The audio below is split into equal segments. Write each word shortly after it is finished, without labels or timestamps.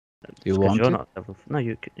Do you It's 'cause want you're to? not level. No,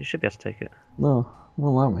 you should be able to take it. No,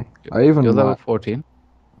 won't allow me. I even You're level like. 14.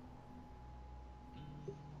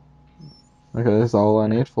 Okay, this is all I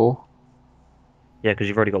need for. Yeah, because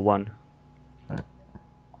you've already got one. Right.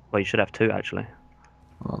 Well, you should have two actually.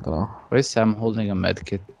 I don't know. Why is Sam holding a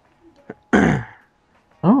medkit?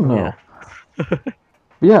 Oh no. Yeah.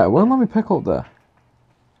 Yeah, it won't let me pick up there.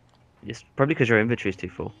 It's probably because your inventory's too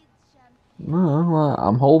full. No, like,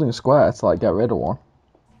 I'm holding square to like get rid of one.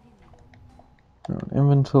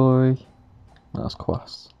 Inventory. That's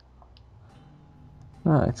quests.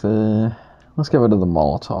 Right, let's get rid of the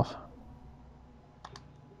Molotov.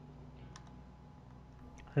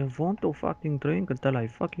 I want to fucking drink until I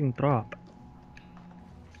fucking drop.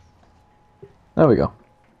 There we go.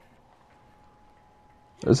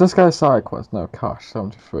 Is this guy's side quest? No, cash,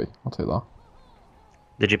 73. I'll take that.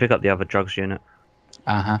 Did you pick up the other drugs unit?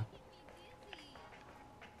 Uh-huh.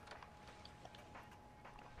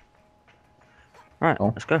 Right, Oh.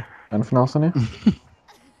 let's go. Anything else in here?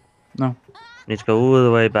 No. Need to go all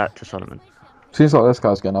the way back to Solomon. Seems like this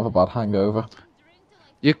guy's gonna have a bad hangover.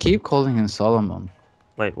 You keep calling him Solomon.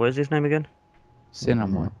 Wait, what is his name again?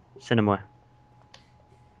 Cinnamon. Cinemoy.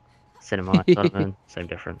 Cinemoy, Solomon, same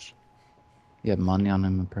difference. You had money on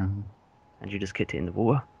him, apparently. And you just kicked it in the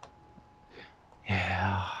water.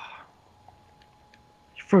 Yeah.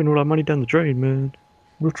 You're throwing all that money down the drain, man.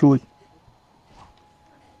 Literally.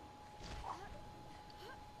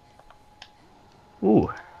 Ooh.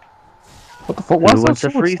 What the fuck? Why Who is that wants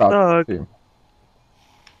a sword free stabbing thug? him?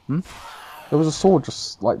 Hmm? There was a sword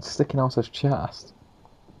just like sticking out his chest.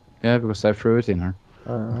 Yeah, because I threw it in her.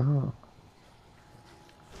 Oh.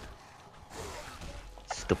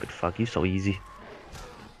 Stupid fuck, you so easy.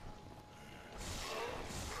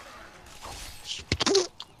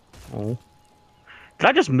 Oh. Did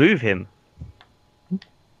I just move him?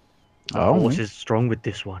 Oh, Horse is strong with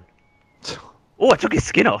this one. Oh, I took his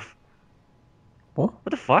skin off. What? What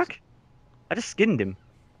the fuck? I just skinned him.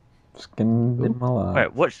 Skinned him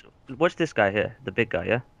alive. Wait, watch this guy here, the big guy,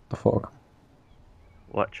 yeah? The fuck?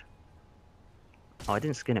 Watch. Oh, I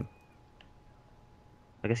didn't skin him.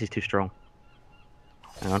 I guess he's too strong.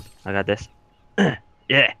 Hang on, I got this.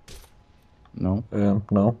 Yeah. no.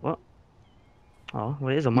 No. Oh, well,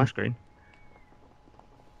 it is on my screen.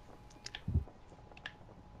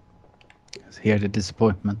 Hear the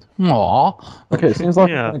disappointment. Aww. Okay, seems like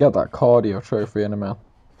Yeah. I'm gonna get that cardio trophy in a minute.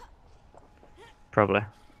 Probably.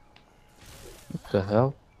 What the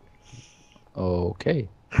hell? Okay.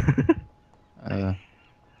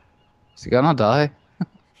 Is he gonna die?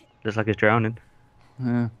 Just like he's drowning.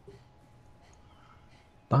 Yeah.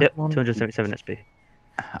 Yep, Diamond. 277 XP.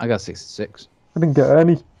 I got 66. I didn't get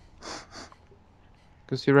any.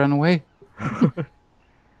 Because you ran away.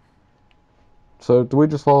 So, do we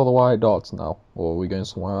just follow the white dots now? Or are we going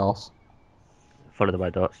somewhere else? Follow the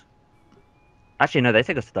white dots. Actually, no, they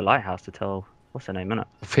take us to the lighthouse to tell... What's her name, innit?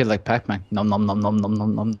 I feel like Pac-Man. Nom nom nom nom nom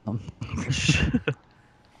nom nom nom. That's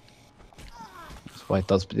why it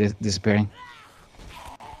does disappearing.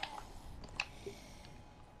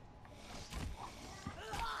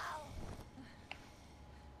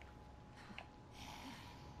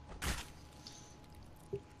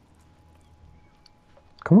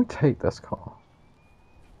 Can we take this car?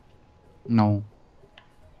 No.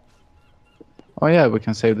 Oh yeah, we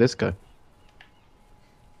can save this guy.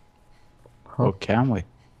 Huh. Or can we?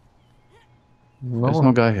 No. There's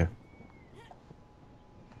no guy here.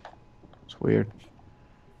 It's weird.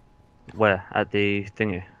 Where? At the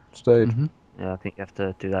thingy? Stayed. Mm-hmm. Yeah, I think you have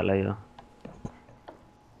to do that later.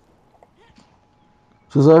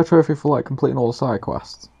 So is there a trophy for like completing all the side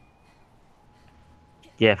quests?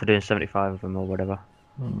 Yeah, for doing 75 of them or whatever.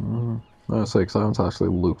 No, so because I haven't actually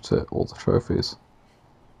looked at all the trophies.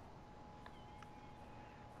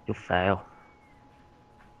 You'll fail.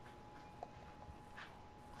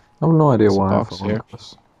 I have no idea There's a why I'm box following here.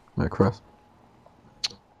 Chris. No, Chris.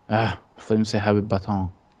 Ah, flimsy habit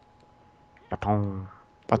baton. Baton.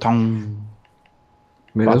 Baton.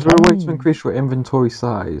 I mean, is there a way to Baton. increase your inventory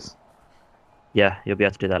size? Yeah, you'll be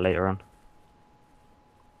able to do that later on.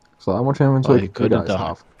 So how much inventory you do you could have guys done it.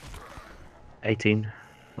 have? 18.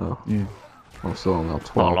 Oh, Yeah. I'm still on now Not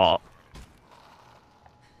 12. a lot.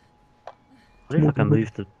 I wonder if I can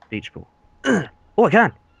move the beach ball. Oh, I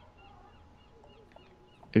can!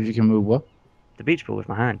 If you can move what? The beach ball with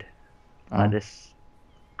my hand. Oh. Like this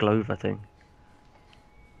Glover thing.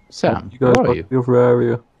 Sam, You guys where are back you? to the other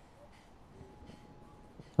area.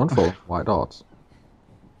 I'm following white dots.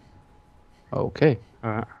 Okay.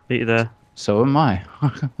 Alright, beat you there. So am I.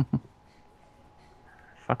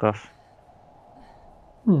 Fuck off.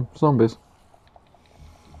 Zombies.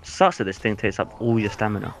 Sucks that this thing takes up all your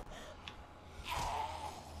stamina.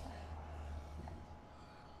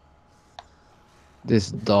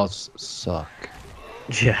 These dots suck.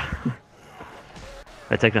 Yeah.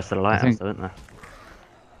 They're taking us to the lighthouse, think- though, aren't they?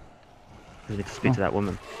 We need to speak Oh. to that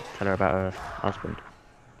woman. Tell her about her husband.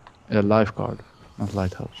 A lifeguard, not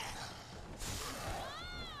lighthouse.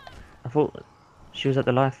 I thought she was at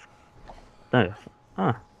the life. No.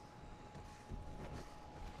 Ah.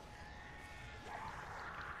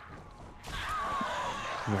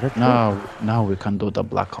 What a trip. Now we can do the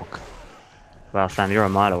Black Hawk. Wow, Sam, you're a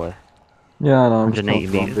mile away. Yeah, no, I'm just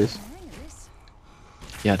 180 killing meters. zombies.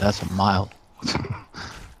 Yeah, that's a mile.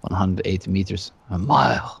 180 meters. A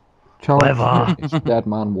mile. Challenge Whatever. finished, dead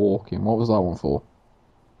man walking. What was that one for?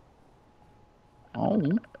 Oh,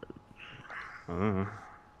 Mm.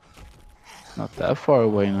 not that far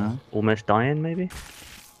away now. Almost dying, maybe?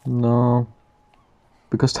 No.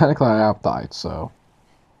 Because technically I have died, so.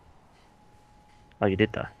 Oh, you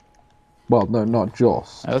did die. Well, no, not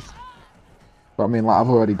just. I, th- But I mean, like, I've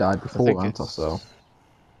already died I before, think haven't I? it's. So.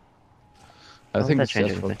 I Why think would it's that change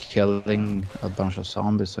just for anything? killing a bunch of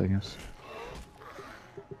zombies, I guess.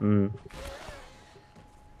 Hmm.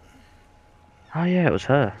 Oh, yeah, it was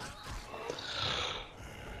her.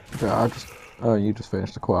 Okay, I just. Oh, you just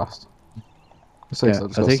finished the quest. Yeah,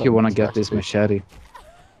 I think you want to get this machete.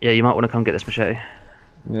 Yeah, you might want to come get this machete.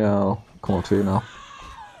 Yeah, I'll come on to you now.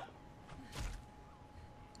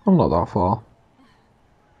 I'm not that far.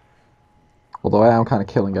 Although I am kind of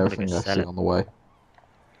killing gonna everything go I sell see it. on the way.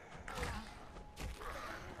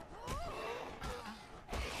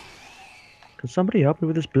 Can somebody help me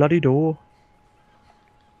with this bloody door?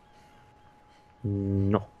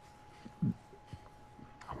 No.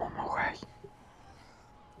 I'm on my way.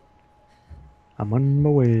 I'm on my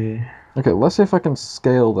way. Okay, let's see if I can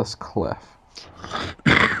scale this cliff.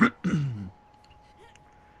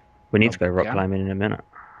 We need to go rock Yeah. climbing in a minute.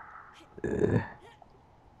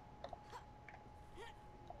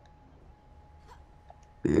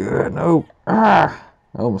 Yeah, no. Ah!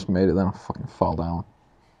 I almost made it, then I fucking fall down.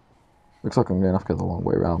 Looks like I'm going to have to go the long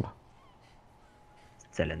way around.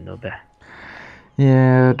 Selling the bit.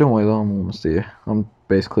 Yeah, don't worry though, I'm almost here. I'm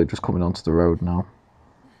basically just coming onto the road now.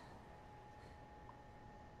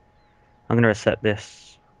 I'm gonna reset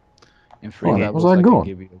this. In free Oh, levels, was that I can gone?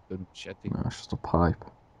 give you a good machete. No, it's just a pipe.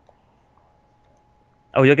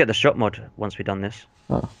 Oh, you'll get the shot mod once we've done this.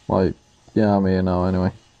 Oh, like, yeah, I'm here now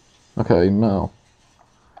anyway. Okay, no.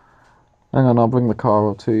 Hang on, I'll bring the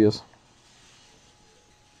car up to you.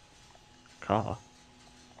 Car.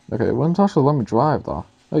 Okay, when's actually let me drive that?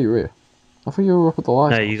 Oh, you're here. I thought you were up at the light.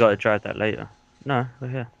 No, you gotta drive that later. No, we're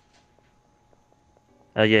here.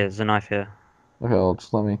 Yeah, there's a knife here. Okay, I'll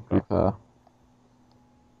just let me Oh. repair.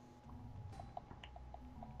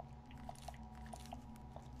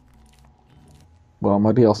 Well,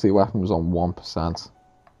 my DLC weapon was on 1%.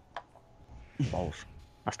 Balls.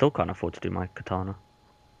 I still can't afford to do my katana.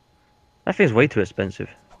 That feels way too expensive.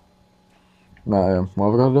 No,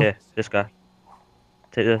 what have I got to do? Here, this guy.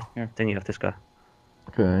 Take the Here. thingy off this guy.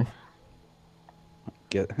 Okay,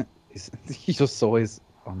 Get. He just always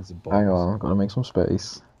on his balls. hang on, I've got to make some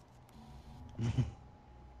space.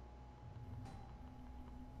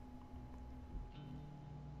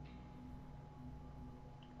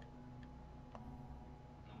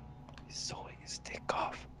 He's sewing his dick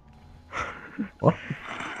off.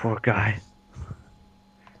 Poor guy.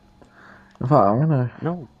 In fact, I'm gonna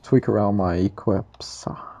No. tweak around my equips.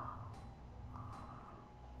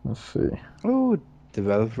 Let's see. Oh,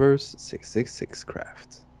 developers 666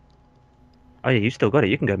 craft. Oh yeah, you still got it.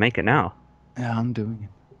 You can go make it now. Yeah, I'm doing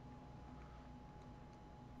it.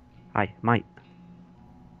 Hi, mate.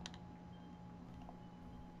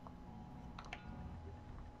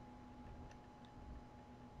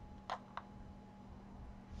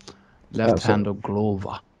 Left so- hand of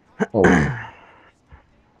Glover. Oh,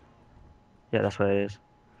 Yeah, that's what it is.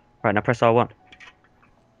 Right, now press R1.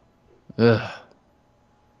 Ugh.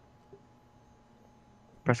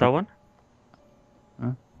 Press R1.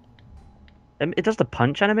 Huh? It does the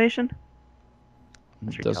punch animation?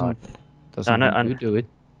 That's Doesn't No, no, when you do it.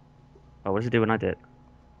 Oh, what does it do when I did it?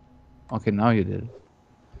 Okay, now you did it.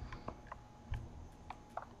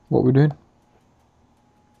 what we doing?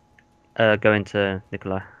 Go into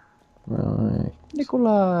Nikolai. Right.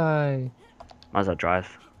 Nikolai. Might as well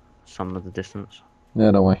drive some of the distance.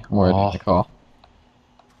 Yeah, don't worry. I'm already in Oh. the car.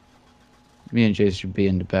 Me and Jay should be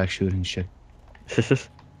in the back shooting shit.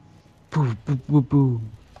 Boo, boo, boo, boo.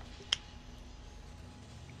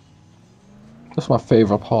 That's my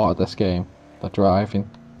favourite part of this game. The driving.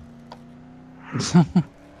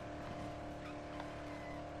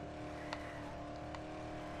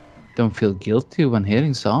 Don't feel guilty when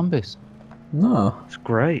hitting zombies. No. It's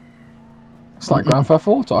great. It's like Grand Theft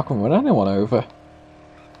Auto. I can run anyone over.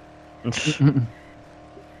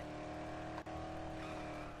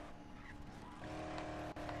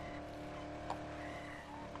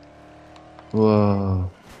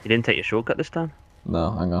 Whoa. You didn't take your shortcut this time?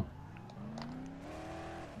 No, hang on.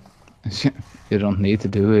 You don't need to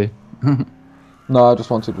do it. No, I just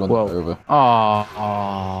wanted to run Whoa. over.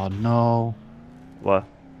 Oh, no. What?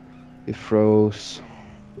 It froze.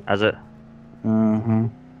 Has it? Mm-hmm.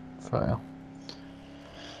 Fail.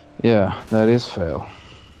 Yeah, that is fail.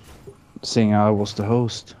 Seeing I was the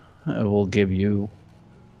host, I will give you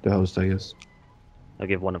the host, I guess. I'll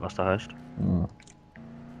give one of us the host. Mm.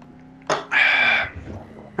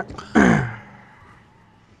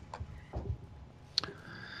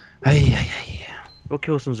 Hey. We'll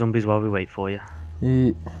kill some zombies while we wait for you.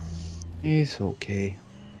 It's okay.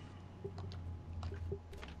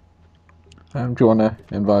 Do you want to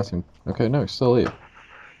invite him? Okay, no, he's still here.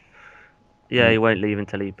 Yeah, Yeah. he won't leave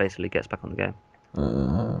until he basically gets back on the game.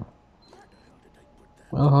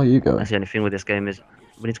 Well, how are you going? That's the only thing with this game is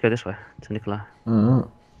we need to go this way to Nikolai.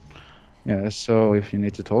 Yeah, so if you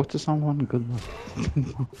need to talk to someone, good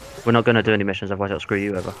luck. We're not going to do any missions, otherwise I'll screw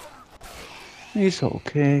you over. It's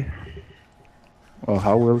okay. Well,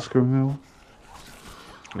 how will screw me over?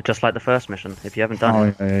 Just like the first mission. If you haven't done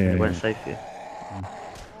it, yeah, it won't save you.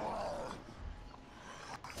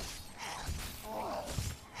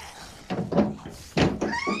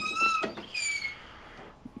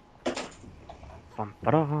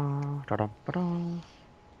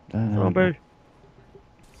 Zombie!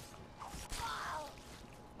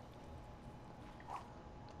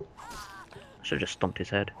 I should have just stomped his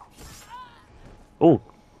head. Oh!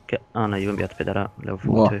 Oh no, you wouldn't be able to pick that up. Level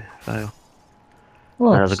 42. Fail.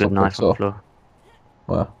 Well, Oh, there's a good stuff knife looks on the up. floor.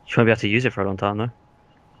 Well, You won't be able to use it for a long time though.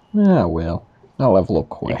 yeah, well. I'll level up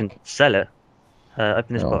quick. You can sell it.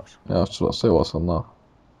 Open this box. Yeah, I was just about to say what's on that.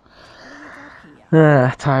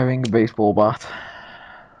 Yeah, tiring baseball bat.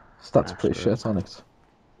 Stats pretty Absolutely. shit on it.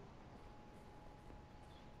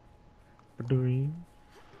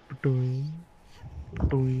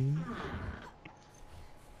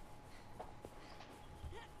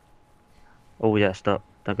 Oh yeah, stop.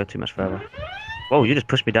 Don't go too much further. Whoa, you just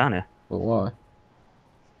pushed me down here. But why?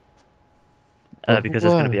 Because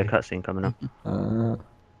there's going to be a cutscene coming up. Uh,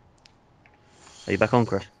 Are you back on,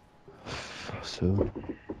 Chris? So,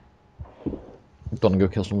 gonna go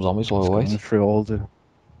kill some zombies while it's we going wait. through all the...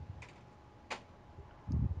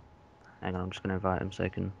 Hang on, I'm just going to invite him so he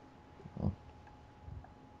can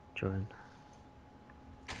join.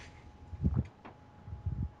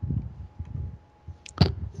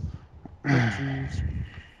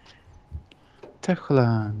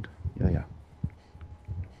 Techland. Yeah.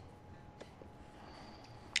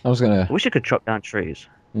 I was gonna. I wish you could chop down trees.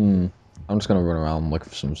 I'm just gonna run around and look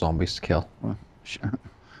for some zombies to kill. Well,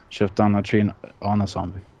 shift down a tree on a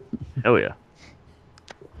zombie. Oh yeah.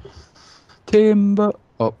 Timber.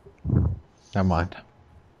 Oh, Never mind.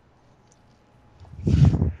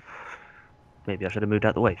 Maybe I should have moved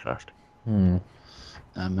out the way first.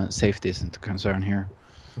 safety isn't a concern here.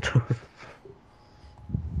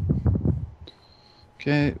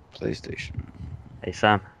 Okay, PlayStation. Hey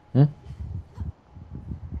Sam. Hmm?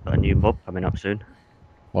 Got a new mob coming up soon.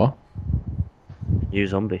 What? New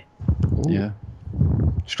zombie. Ooh. Yeah.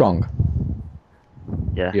 Strong.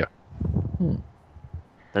 Yeah. Yeah.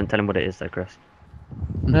 Don't tell him what it is though, Chris.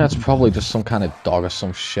 Yeah, it's probably just some kind of dog or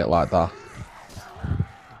some shit like that.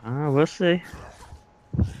 We'll see.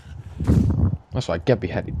 That's right, get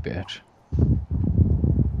beheaded, bitch.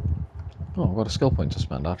 Oh, I've got a skill point to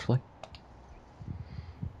spend, actually.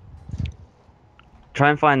 Try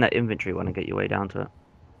and find that inventory one and get your way down to it.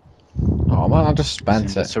 Oh man, I just spent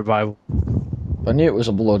It's in it. the survival. If I knew it was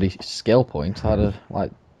a bloody skill point, I'd have,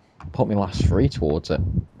 like, put me last 3 towards it.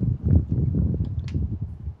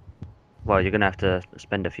 Well, you're gonna have to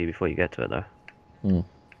spend a few before you get to it though.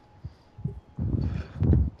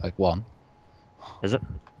 Like 1. Is it?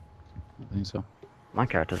 I think so. My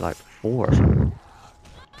character's like 4 or something.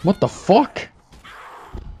 What the fuck?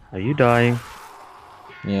 Are you dying?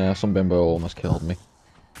 Yeah, some bimbo almost killed me.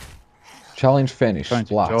 Challenge finished. Trying to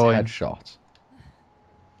Splat. join. Headshot.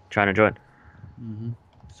 Trying to join.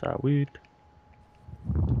 Sweet.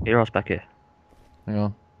 Heroes back here. Hang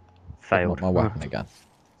on. Failed. My weapon again.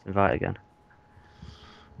 Invite again.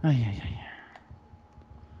 Yeah.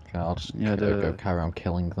 Okay, I'll just Yeah, go carry on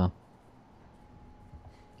killing them.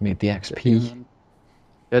 Need the XP.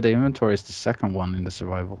 Yeah, the inventory is the second one in the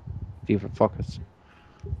survival. FIFA fuckers.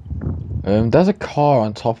 There's a car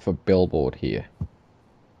on top of a billboard here.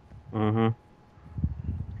 You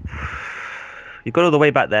got all the way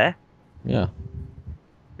back there? Yeah.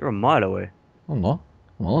 You're a mile away. I'm not.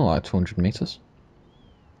 I'm only like 200 meters.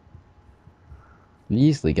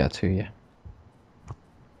 easily get to you.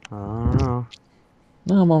 Oh.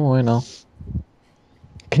 No, I'm on my way now.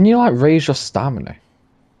 Can you like raise your stamina?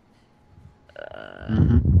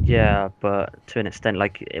 Yeah, but to an extent,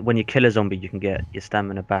 like when you kill a zombie, you can get your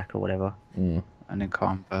stamina back or whatever. Mm, And in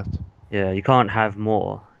combat. Yeah, you can't have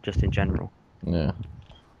more just in general. yeah. Mm.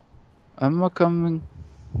 I'm not coming.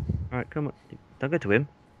 All right, come on. Don't go to him.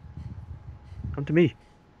 Come to me.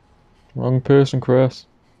 Wrong person, Chris.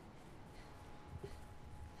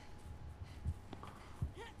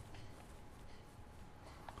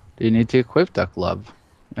 Do you need to equip that glove?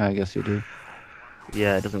 Yeah, I guess you do.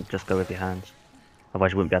 Yeah, it doesn't just go with your hands.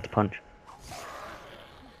 Otherwise, you wouldn't be able to punch.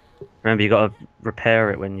 Remember, you gotta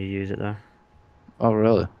repair it when you use it, though. Oh,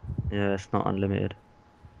 really? Yeah, it's not unlimited.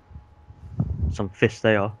 Some fists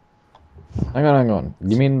they are. Hang on.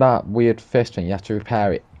 You mean that weird fist and you have to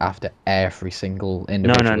repair it after every single No,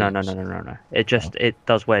 individual no, no, no, use? no, no, no, no. It just it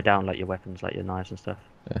does wear down like your weapons, like your knives and stuff.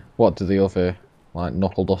 Yeah. What do the other like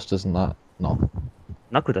knuckle dusters and that? No.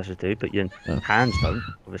 Knuckle dusters do, but your Yeah. hands don't,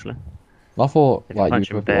 obviously. I thought If you like punch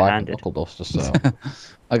you'd him whip it like a barehanded. knuckle duster. So.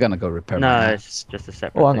 I'm gonna go repair my No, it's hands. just a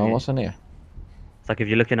separate Oh, hang thing. on. What's in here? It's like if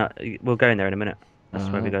you're looking at. We'll go in there in a minute. That's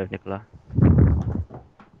where we Uh, go, Nicola.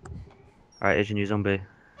 Alright, here's your new zombie.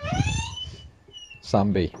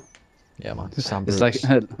 Sambi. Yeah, man. Sam It's Brooks.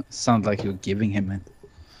 like sounds like you're giving him it.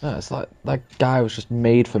 Yeah, it's like that guy was just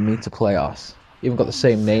made for me to play as. Even got the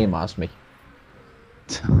same name as me.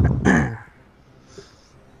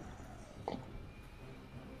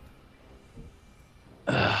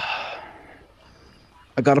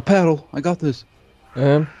 I got a paddle. I got this.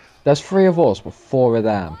 There's 3 of us, but 4 of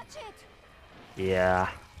them. Yeah.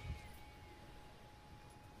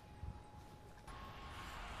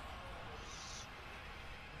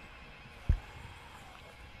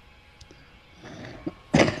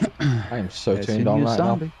 I am so There's turned your on new right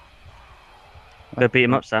zombie. Go beat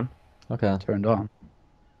him up, Sam. now. Okay. Turned on.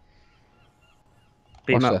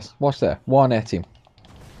 Beat him Watch up. this. Watch there. One hit him.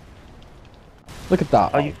 Look at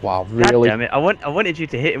that. Oh, Oh, you- wow, God really? damn it. I wanted you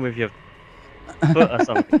to hit him with your foot or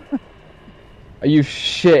something. Are you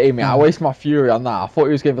shitting me? I wasted my fury on that. I thought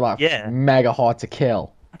he was going to be like Yeah. mega hard to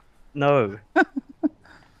kill. No.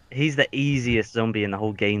 He's the easiest zombie in the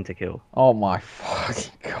whole game to kill. Oh my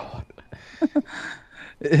fucking god.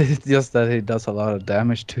 It's just that he does a lot of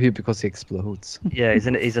damage to you because he explodes. Yeah, he's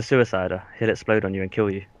a suicider. He'll explode on you and kill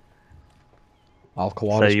you.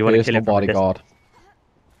 Alkawada's you wanna kill personal him from a bodyguard.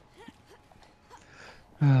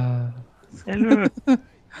 Hello,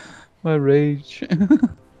 My rage.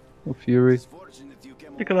 Oh, fury.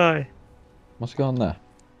 Nikolai. What's going on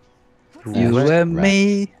there? You and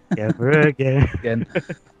me. Ever again. Again.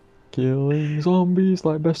 Killing zombies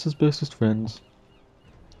like bestest friends.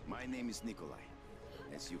 My name is Nikolai.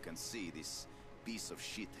 As you can see, this piece of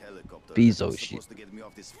shit helicopter Piece that of was shit. supposed to get me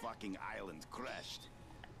off this fucking island crashed.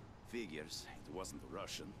 Figures, it wasn't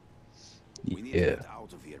Russian. We need to Yeah. get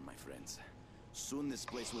out of here, my friends. Soon this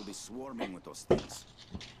place will be swarming with those things.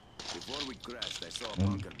 Before we crashed, I saw a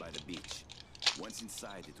bunker by the beach. Once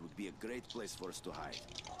inside, it would be a great place for us to hide.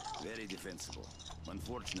 Very defensible.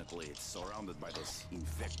 Unfortunately, it's surrounded by those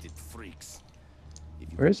infected freaks.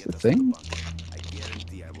 If you Where's can the get us to thing? bunker, I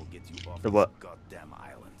guarantee I will get you off The this what? goddamn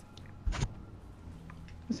island.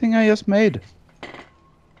 The thing I just made.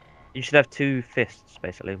 You should have 2 fists,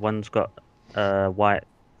 basically. One's got a white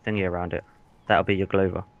thingy around it. That'll be your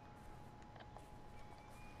Glover.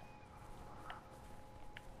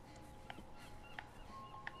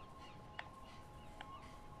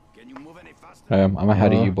 Can you move any faster? I'm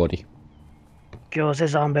ahead of you, buddy. Kills the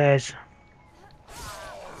zombies.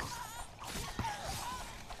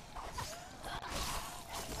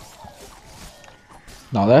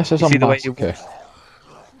 No, this is You a see the way you massacre.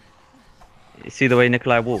 You see the way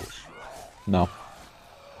Nikolai walks? No.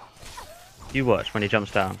 You watch when he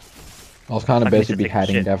jumps down. I was kind of Like me busy to take a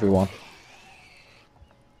beheading shit. everyone.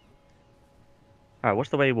 Alright, watch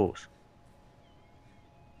the way he walks.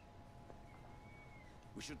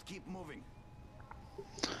 We should keep moving.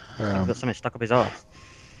 He's Um, got something stuck up his arse.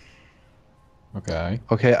 okay.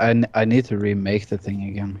 Okay, I need to remake the thing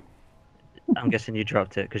again. I'm guessing you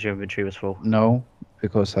dropped it because your inventory was full. No,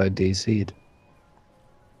 because I DC'd.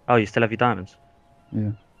 Oh, you still have your diamonds?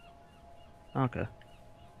 Yeah. Okay.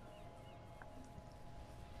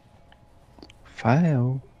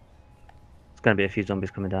 File. There's gonna be a few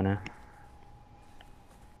zombies coming down here.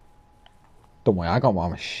 Don't worry, I got my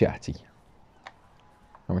machete.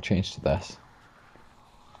 I'm gonna change to this.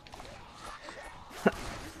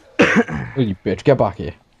 Oh, you bitch, get back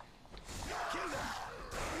here.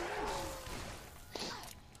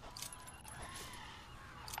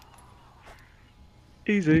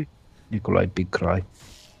 Easy. Nikolai Big Cry.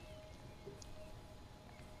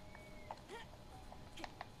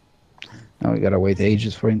 Now we gotta wait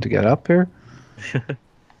ages for him to get up here.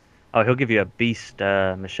 Oh, he'll give you a beast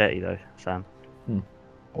machete though, Sam.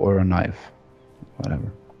 Or a knife.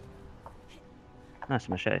 Whatever. Nice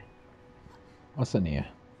machete. What's in here?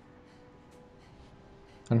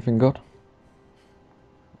 Anything good?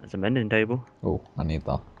 There's a mending table. Oh, I need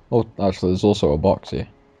that. Oh, actually, there's also a box here.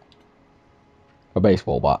 A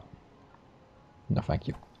baseball bat. No, thank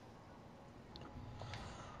you.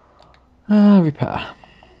 Repair.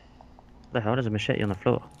 The hell? There's a machete on the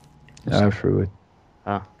floor. Yeah, I threw it.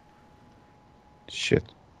 Ah. Shit.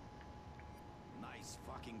 Nice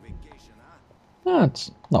fucking vacation, huh? Yeah,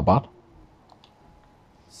 it's not bad.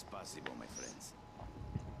 Spasibo, my friends.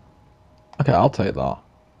 Okay, I'll take that.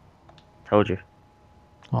 Told you.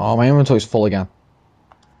 Oh, my inventory's full again.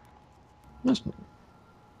 That's...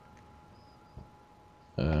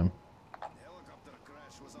 Helicopter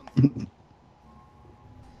crash was on.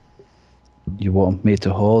 You want me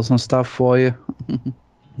to haul some stuff for you?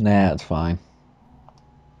 Nah, it's fine.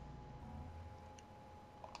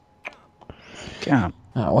 Can't.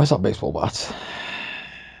 Where's that baseball bat?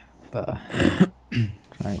 There.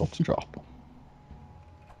 Triangle to drop.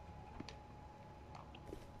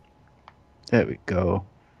 There we go.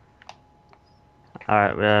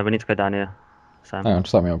 Alright, we need to go down here, Sam. Hang on,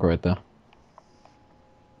 just let me upgrade there.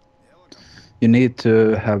 You need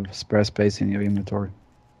to have spare space in your inventory.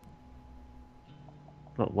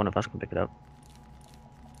 Well, one of us can pick it up.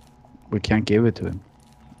 We can't give it to him.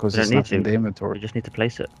 Because We don't it's need not in to. the We inventory. just need to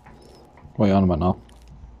place it. What are you on about now?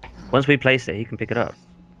 Once we place it, he can pick it up.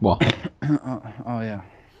 What? Oh, yeah.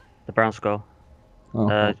 The brown skull.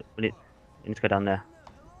 Oh, You need to go down there.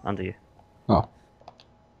 Under you. oh.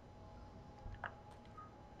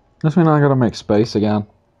 Does mean I gotta make space again?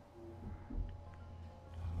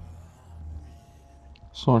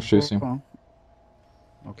 Someone's shooting. Oh,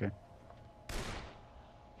 okay.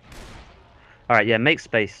 Alright, yeah, make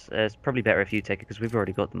space. It's probably better if you take it because we've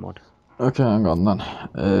already got the mod. Okay, hang on then.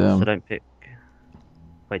 So don't pick.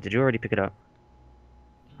 Wait, did you already pick it up?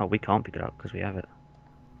 Oh, we can't pick it up because we have it.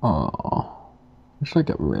 Oh, what should I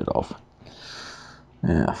get rid of?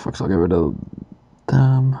 Yeah, fuck, I'll get rid of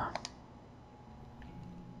them.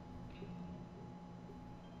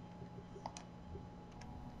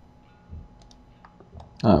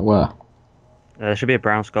 Alright, where? There should be a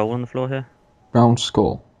brown skull on the floor here. Brown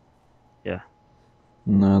skull. Yeah.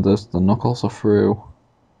 No, there's the knuckles are through.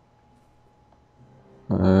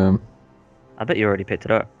 I bet you already picked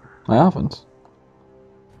it up. I haven't.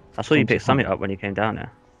 I saw you pick something up when you came down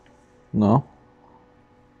there. No.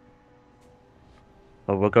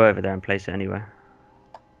 Well, we'll go over there and place it anyway.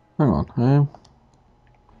 Hang on.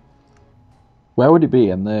 Where would it be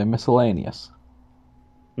in the miscellaneous?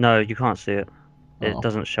 No, you can't see it. It Oh.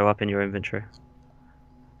 doesn't show up in your inventory.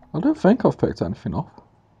 I don't think I've picked anything up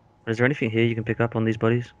Is there anything here you can pick up on these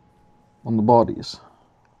bodies? on the bodies.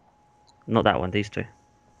 Not that one, these two.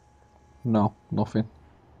 No, nothing.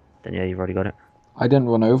 Then yeah, you've already got it. I didn't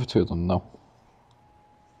run over to them, no.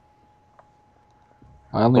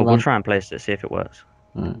 I only Well, we'll ran... try and place it, see if it works.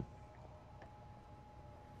 Right.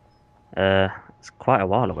 It's quite a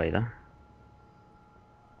while away though.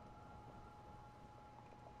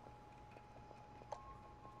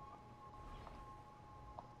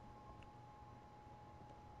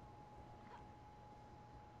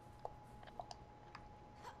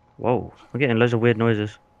 Whoa, we're getting loads of weird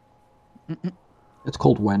noises. It's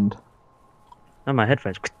called wind. Oh, my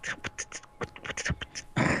headphones.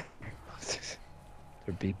 They're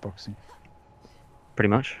beatboxing. Pretty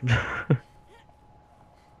much.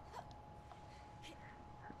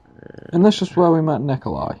 And this is where we met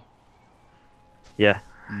Nikolai. Yeah.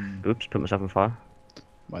 Oops, put myself on fire.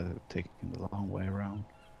 Might have taken the long way around.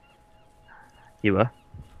 You were?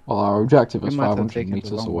 Well, our objective We is might have 500 taken the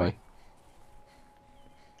meters long away. way.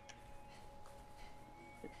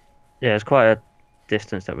 Yeah, it's quite a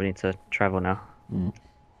distance that we need to travel now.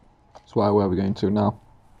 That's where we're going to now.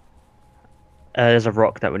 There's a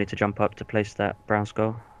rock that we need to jump up to place that brown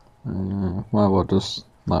skull. Well, what does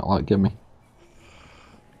that like give me?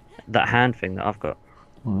 That hand thing that I've got.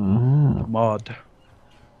 Mod.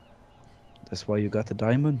 That's why you got the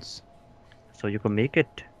diamonds. So you can make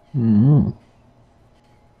it. I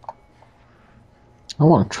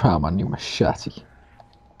want to try my new machete.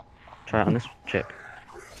 Try it on this chick.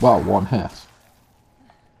 Wow, one hit.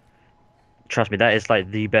 Trust me, that is like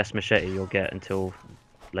the best machete you'll get until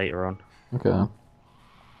later on. Okay.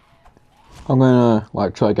 I'm gonna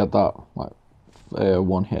like try to get that like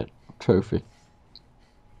one hit trophy.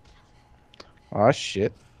 Oh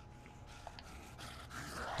shit.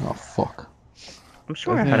 Oh fuck. I'm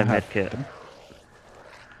sure I had a med kit.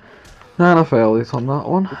 And I failed it on that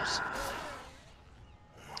one. Oops.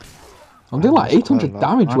 I'm doing like That's quite a 800 lot of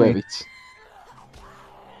damage money. with it.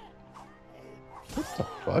 What the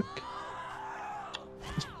fuck?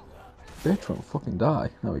 Bitch won't fucking die.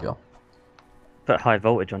 There we go. Put high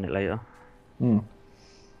voltage on it later. Hmm.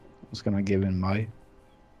 I was gonna give him my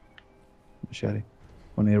machete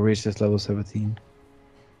when he reaches level 17.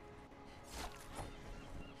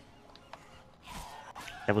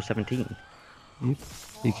 Level 17. Yep.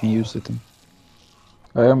 He can use it.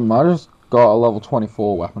 I just got a level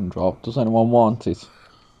 24 weapon drop. Does anyone want it?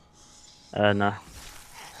 No.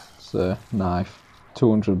 It's a knife.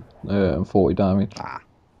 240 damage.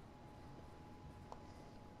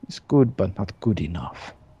 It's good, but not good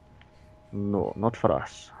enough. No, not for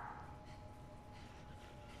us.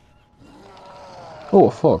 Oh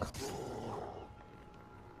fuck.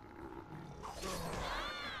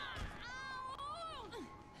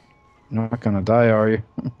 You're not gonna die, are you?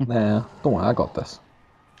 Nah, don't worry, I got this.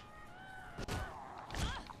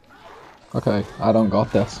 Okay, I don't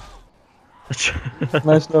got this.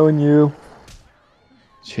 Nice knowing you.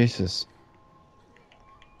 Jesus.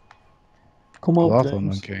 Come A on, lot on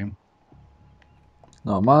the James. game.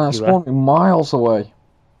 No man, it You spawned me miles away.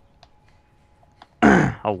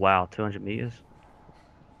 Oh wow, 200 meters.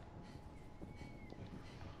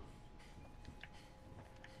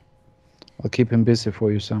 I'll keep him busy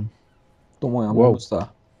for you, Sam. Don't worry, I'm Whoa. almost there.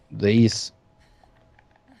 These.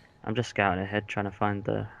 I'm just scouting ahead, trying to find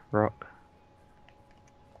the rock.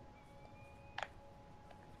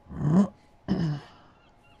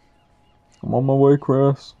 I'm on my way,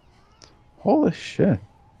 Chris. Holy shit.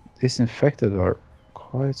 These infected are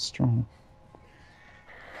quite strong.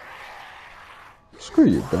 Screw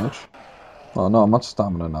you, bitch. Oh no, I'm at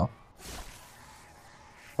stamina now.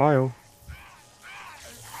 File.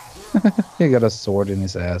 He got a sword in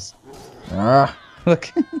his ass. Ah, Look.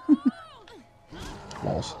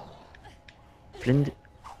 balls. Flint.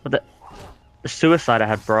 But the suicide I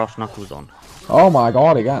had brass knuckles on. Oh my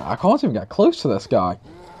god, again. I can't even get close to this guy.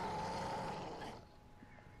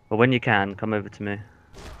 But when you can, come over to me.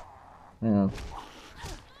 Yeah.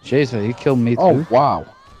 Jesus, he killed me Oh too. wow.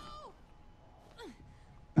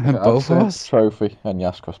 Both of us? Trophy, and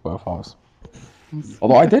yes, Chris, both of us.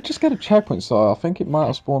 Although I did just get a checkpoint, so I think it might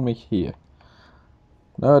have spawned me here.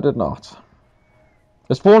 No, it did not.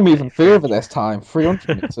 It spawned me even further this time,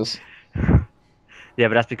 300 meters. Yeah,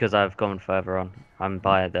 but that's because I've gone further on. I'm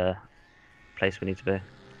by the place we need to be.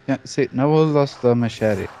 Yeah, see, now we lost the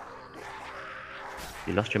machete.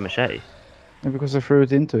 You lost your machete? Yeah, because I threw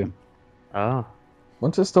it into him. Oh.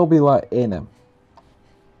 Wouldn't it still be like in him?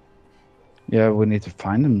 Yeah, we need to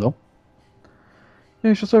find him though. Yeah,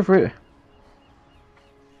 he's just over here.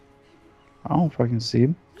 I don't fucking see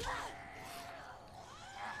him.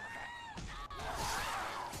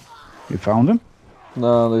 You found him?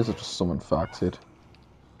 No, these are just some infected.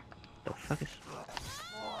 The fuck is...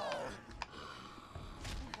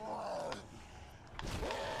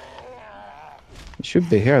 He should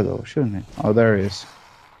be here though, shouldn't he? Oh, there he is.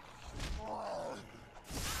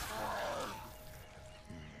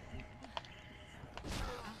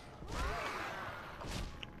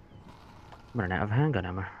 I'm running out of handgun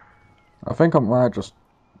ammo. I think I might just,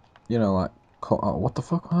 you know, like, cut out. What the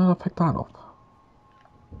fuck? Why did I pick that up?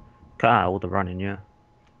 Cut out all the running, yeah.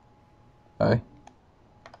 Hey?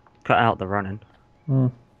 Cut out the running. Hmm.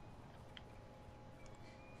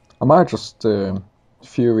 I might just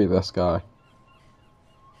fury this guy.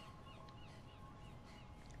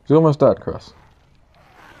 He's almost dead, Chris.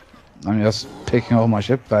 I'm just picking all my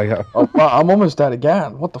shit back up. Oh, wow, I'm almost dead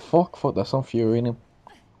again. What the fuck? Fuck, there's some fury in him.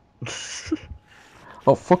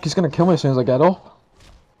 Oh fuck, he's gonna kill me as soon as I get up.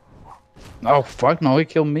 Oh fuck, no, he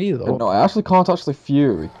killed me though. No, I actually can't actually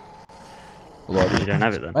fury. Although You don't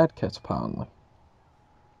have it then? medkit apparently.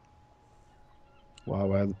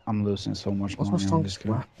 Wow, I'm losing so much What's my money on this strongest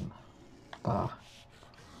game. weapon? Ah.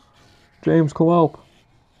 James, come help.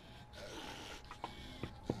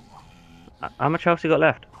 How much else you got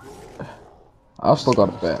left? I've still got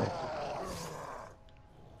a bit.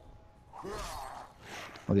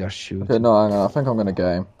 Oh, yeah, shoot. Okay, no, hang on, I think I'm gonna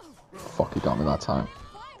game. Fuck, he got me that time.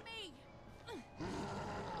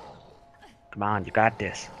 Come on, you got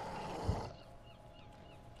this.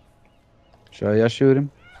 Should I just shoot him?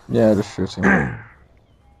 Yeah, just shoot him.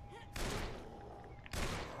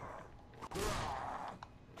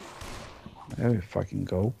 There we fucking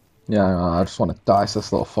go. Yeah, hang on, I just want to dice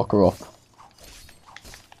this little fucker up.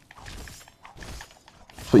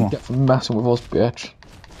 That's what you get for messing with us, bitch.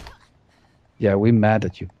 Yeah, we mad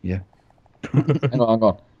at you. Yeah. Hang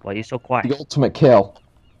on. Why are you so quiet? The ultimate kill.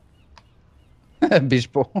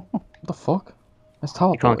 Beach ball. What the fuck? It's You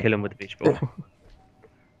teleporting. can't kill him with the beach ball.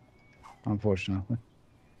 Unfortunately.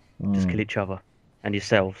 Just Mm. kill each other and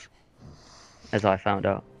yourselves, as I found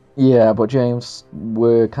out. Yeah, but James,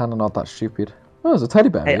 we're kind of not that stupid. Oh, there's a teddy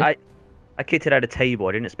bear Hey, here. I kicked it out of the table.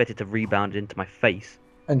 I didn't expect it to rebound into my face.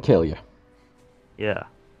 And kill you. Yeah.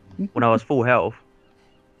 When I was full health.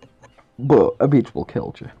 But a beach ball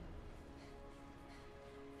killed you.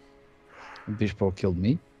 Beach ball killed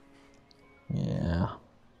me. Yeah.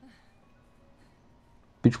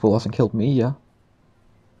 Beach ball hasn't killed me, yeah.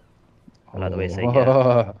 I like the way you say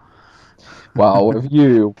yeah. Well, if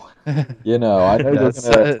you know, I know you're That's,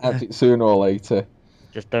 gonna attempt it sooner or later.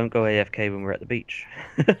 Just don't go AFK when we're at the beach.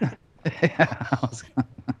 I was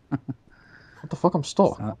What the fuck? I'm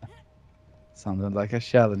stuck. sounded like a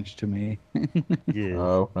challenge to me.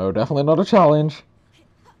 Yeah. No, definitely not a challenge.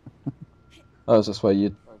 Oh, is this where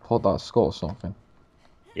you put that skull or something?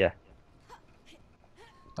 Yeah.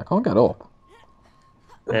 I can't get up.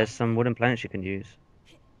 There's some wooden planks you can use.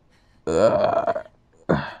 Ugh.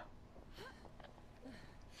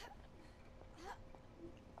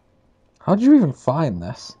 How did you even find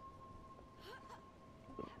this?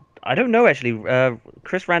 I don't know actually.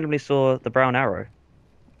 Chris randomly saw the brown arrow.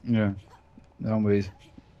 Yeah. Then we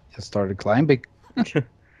just started climbing.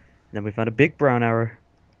 Then we found a big brown arrow.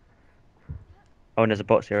 Oh, and there's a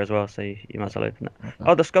box here as well, so you might as well open it. Okay.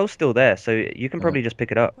 Oh, the skull's still there, so you can probably just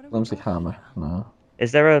pick it up. Flimsy hammer. No.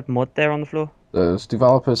 Is there a mod there on the floor? There's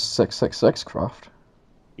developers 666 craft.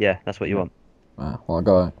 Yeah, that's what you want. Well, I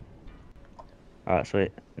got it. Alright,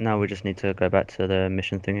 sweet. Now we just need to go back to the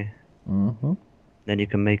mission thingy. Mm-hmm. Then you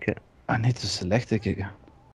can make it. I need to select it.